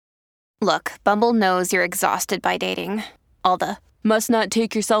Look, Bumble knows you're exhausted by dating. All the must not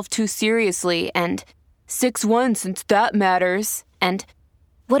take yourself too seriously and 6'1" since that matters. And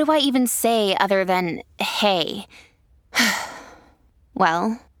what do I even say other than hey?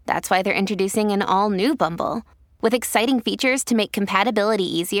 Well, that's why they're introducing an all-new Bumble with exciting features to make compatibility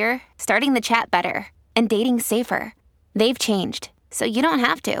easier, starting the chat better, and dating safer. They've changed, so you don't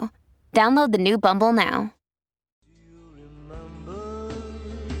have to. Download the new Bumble now.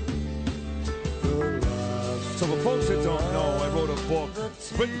 So for folks that don't know, I wrote a book,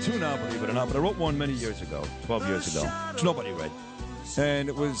 written two now, believe it or not, but I wrote one many years ago, 12 years ago, which nobody read. And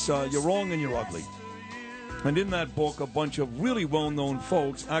it was You're Wrong and You're Ugly. And in that book, a bunch of really well-known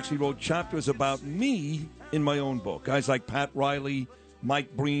folks actually wrote chapters about me in my own book. Guys like Pat Riley,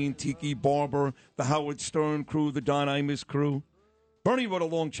 Mike Breen, Tiki Barber, the Howard Stern crew, the Don Imus crew. Bernie wrote a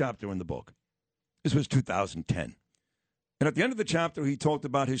long chapter in the book. This was 2010. And at the end of the chapter, he talked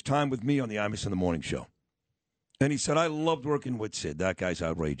about his time with me on the Imus in the Morning Show. And he said, I loved working with Sid. That guy's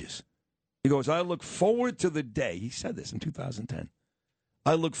outrageous. He goes, I look forward to the day. He said this in 2010.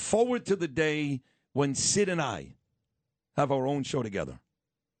 I look forward to the day when Sid and I have our own show together.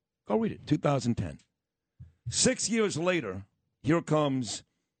 Go read it, 2010. 6 years later, here comes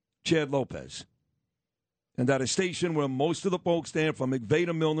Chad Lopez. And at a station where most of the folks there, from McVeigh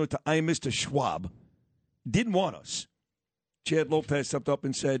to Milner to Imus to Schwab, didn't want us, Chad Lopez stepped up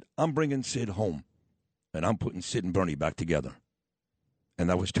and said, I'm bringing Sid home. And I'm putting Sid and Bernie back together. And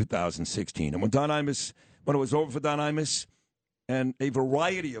that was 2016. And when it was over for Don Imus, and a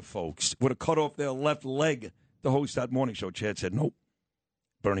variety of folks would have cut off their left leg to host that morning show, Chad said, nope,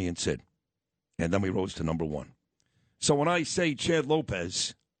 Bernie and Sid. And then we rose to number one. So when I say Chad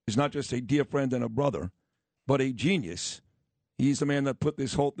Lopez is not just a dear friend and a brother, but a genius, he's the man that put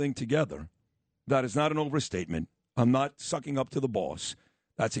this whole thing together. That is not an overstatement. I'm not sucking up to the boss.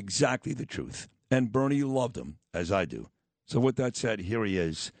 That's exactly the truth. And Bernie loved him, as I do. So with that said, here he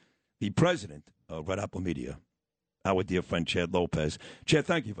is, the president of Red Apple Media, our dear friend Chad Lopez. Chad,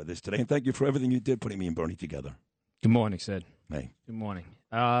 thank you for this today, and thank you for everything you did putting me and Bernie together. Good morning, Sid. Hey. Good morning.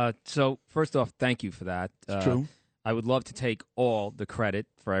 So first off, thank you for that. It's true. I would love to take all the credit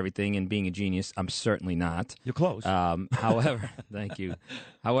for everything and being a genius. I'm certainly not. You're close. However, thank you.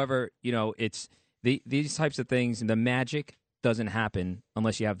 However, it's these types of things, the magic doesn't happen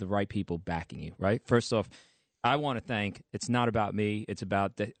unless you have the right people backing you, right? First off, I want to thank, it's not about me, it's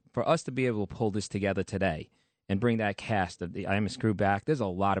about for us to be able to pull this together today and bring that cast of the Imus crew back. There's a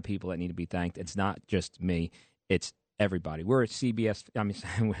lot of people that need to be thanked. It's not just me, it's everybody. We're at CBS,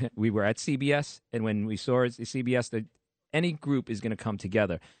 we were at CBS, and when we saw it at CBS, that any group is going to come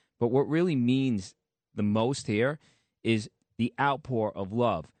together. But what really means the most here is the outpour of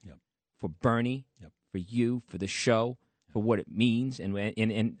love for Bernie, for you, for the show, for what it means,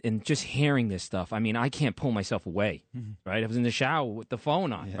 and just hearing this stuff. I mean, I can't pull myself away, right? I was in the shower with the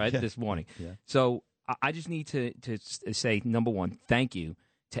phone on, this morning. Yeah. So I just need to say, number one, thank you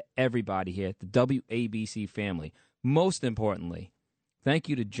to everybody here, the WABC family. Most importantly, thank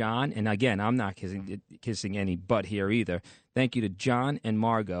you to John, and again, I'm not kissing any butt here either. Thank you to John and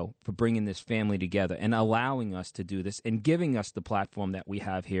Margot for bringing this family together and allowing us to do this and giving us the platform that we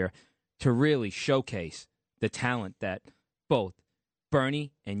have here to really showcase the talent that both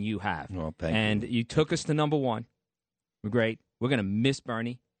Bernie and you have. Well, thank and you took us to number one. We're great. We're going to miss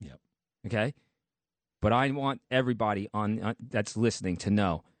Bernie. Yep. Okay? But I want everybody on that's listening to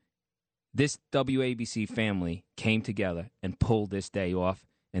know this WABC family came together and pulled this day off.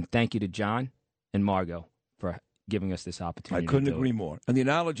 And thank you to John and Margot for giving us this opportunity. I couldn't agree more. And the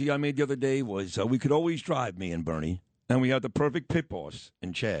analogy I made the other day was we could always drive, me and Bernie, and we had the perfect pit boss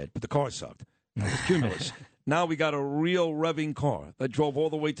in Chad, but the car sucked. It was cumulus. Now we got a real revving car that drove all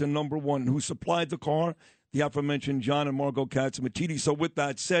the way to number one. Who supplied the car? The aforementioned John and Margot Catsimatidis. So with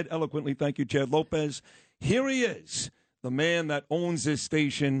that said, eloquently, thank you, Chad Lopez. Here he is, the man that owns this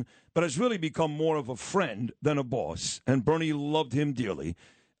station, but has really become more of a friend than a boss. And Bernie loved him dearly.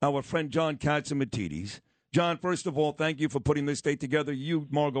 Our friend John Catsimatidis. John, first of all, thank you for putting this day together, you,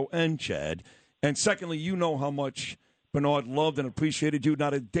 Margot, and Chad. And secondly, you know how much Bernard loved and appreciated you.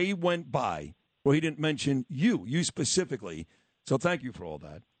 Not a day went by where he didn't mention you specifically. So thank you for all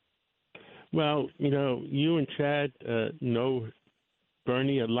that. Well, you and Chad know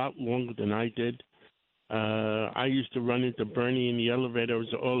Bernie a lot longer than I did. I used to run into Bernie in the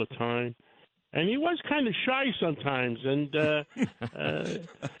elevators all the time. And he was kind of shy sometimes, and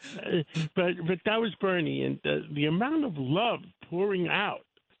but that was Bernie, and the amount of love pouring out.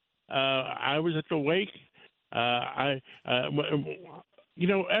 I was at the wake.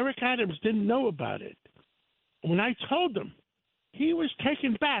 Eric Adams didn't know about it. When I told him, he was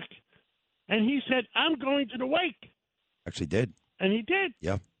taken back And he said, I'm going to the wake. Actually did. And he did.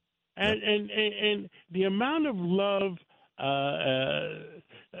 Yeah. And the amount of love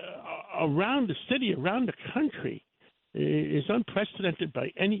around the city, around the country, is unprecedented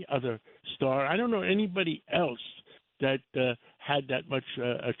by any other star. I don't know anybody else that had that much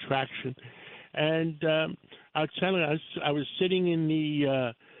attraction. And I'll tell you, I was sitting in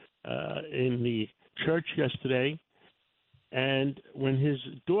the church yesterday, and when his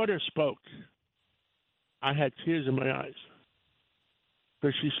daughter spoke, I had tears in my eyes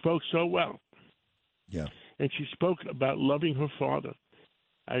because she spoke so well. Yeah. And she spoke about loving her father.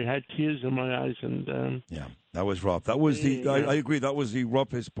 I had tears in my eyes, and yeah, that was rough. That was I agree. That was the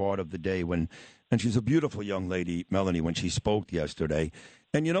roughest part of the day and she's a beautiful young lady, Melanie, when she spoke yesterday.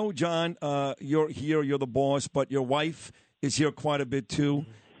 And you know, John, you're here, you're the boss, but your wife is here quite a bit too,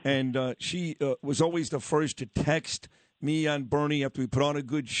 and she was always the first to text me and Bernie after we put on a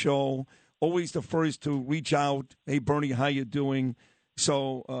good show. Always the first to reach out. Hey, Bernie, how you doing?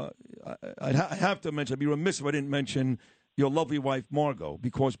 So I have to mention, I'd be remiss if I didn't mention your lovely wife, Margot,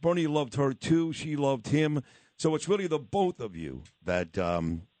 because Bernie loved her too. She loved him. So it's really the both of you that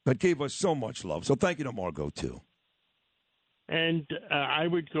gave us so much love. So thank you to Margot too. And I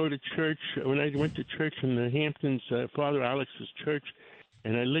would go to church, when I went to church in the Hamptons, Father Alex's church,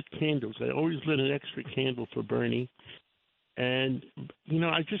 and I lit candles. I always lit an extra candle for Bernie. And, you know,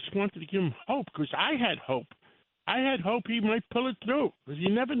 I just wanted to give him hope because I had hope. I had hope he might pull it through because you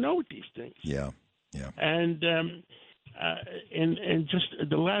never know with these things. Yeah, yeah. And just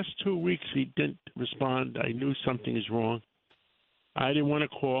the last 2 weeks he didn't respond. I knew something is wrong. I didn't want to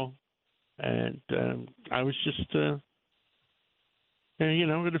call, and I was just, you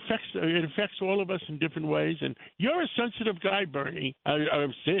know, it affects all of us in different ways. And you're a sensitive guy, Bernie.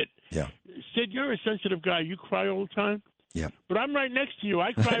 Sid. Yeah. Sid, you're a sensitive guy. You cry all the time. Yeah. But I'm right next to you.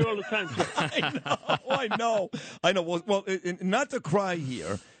 I cry all the time. I know. Well, not to cry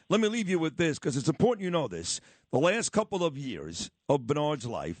here. Let me leave you with this because it's important you know this. The last couple of years of Bernard's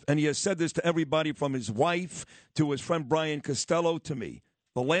life, and he has said this to everybody from his wife to his friend Brian Costello to me,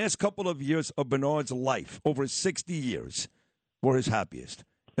 the last couple of years of Bernard's life, over 60 years, were his happiest.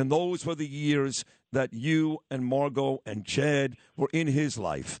 And those were the years that you and Margot and Chad were in his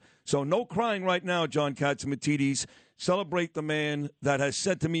life. So no crying right now, John Catsimatidis. Celebrate the man that has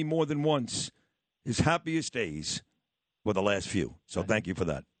said to me more than once, his happiest days were the last few. So thank you for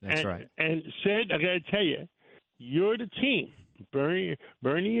that. That's right. And Sid, I got to tell you, you're the team. Bernie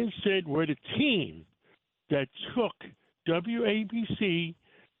and Sid were the team that took WABC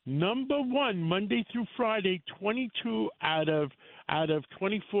 #1 Monday through Friday, 22 out of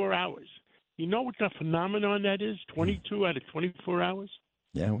 24 hours. You know what the phenomenon that is? 22 out of 24 hours?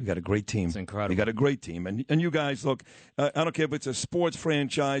 Yeah, we got a great team. It's incredible. We got a great team. And you guys, look, I don't care if it's a sports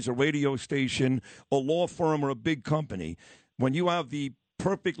franchise, a radio station, a law firm, or a big company. When you have the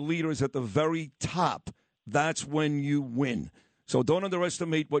perfect leaders at the very top, that's when you win. So don't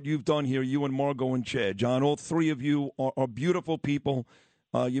underestimate what you've done here, you and Margot and Chad. John, all three of you are beautiful people.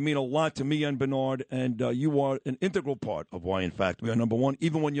 You mean a lot to me and Bernard, and you are an integral part of why, in fact, we are #1,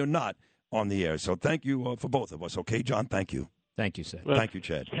 even when you're not on the air. So thank you for both of us. Okay, John, thank you. Thank you, Sid. Well, thank you,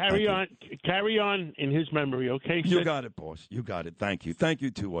 Chad. Carry on in his memory, okay, Sid? You got it, boss. You got it. Thank you. Thank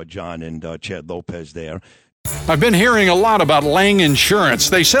you to John and Chad Lopez there. I've been hearing a lot about Lang Insurance.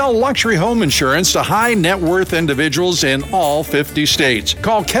 They sell luxury home insurance to high net worth individuals in all 50 states.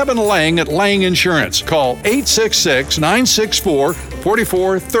 Call Kevin Lang at Lang Insurance. Call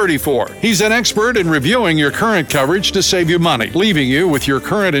 866-964-4434. He's an expert in reviewing your current coverage to save you money, leaving you with your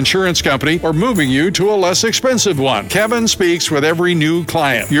current insurance company or moving you to a less expensive one. Kevin speaks with every new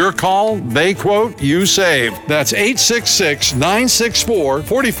client. Your call, they quote, you save. That's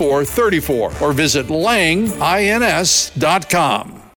 866-964-4434 or visit langins.com.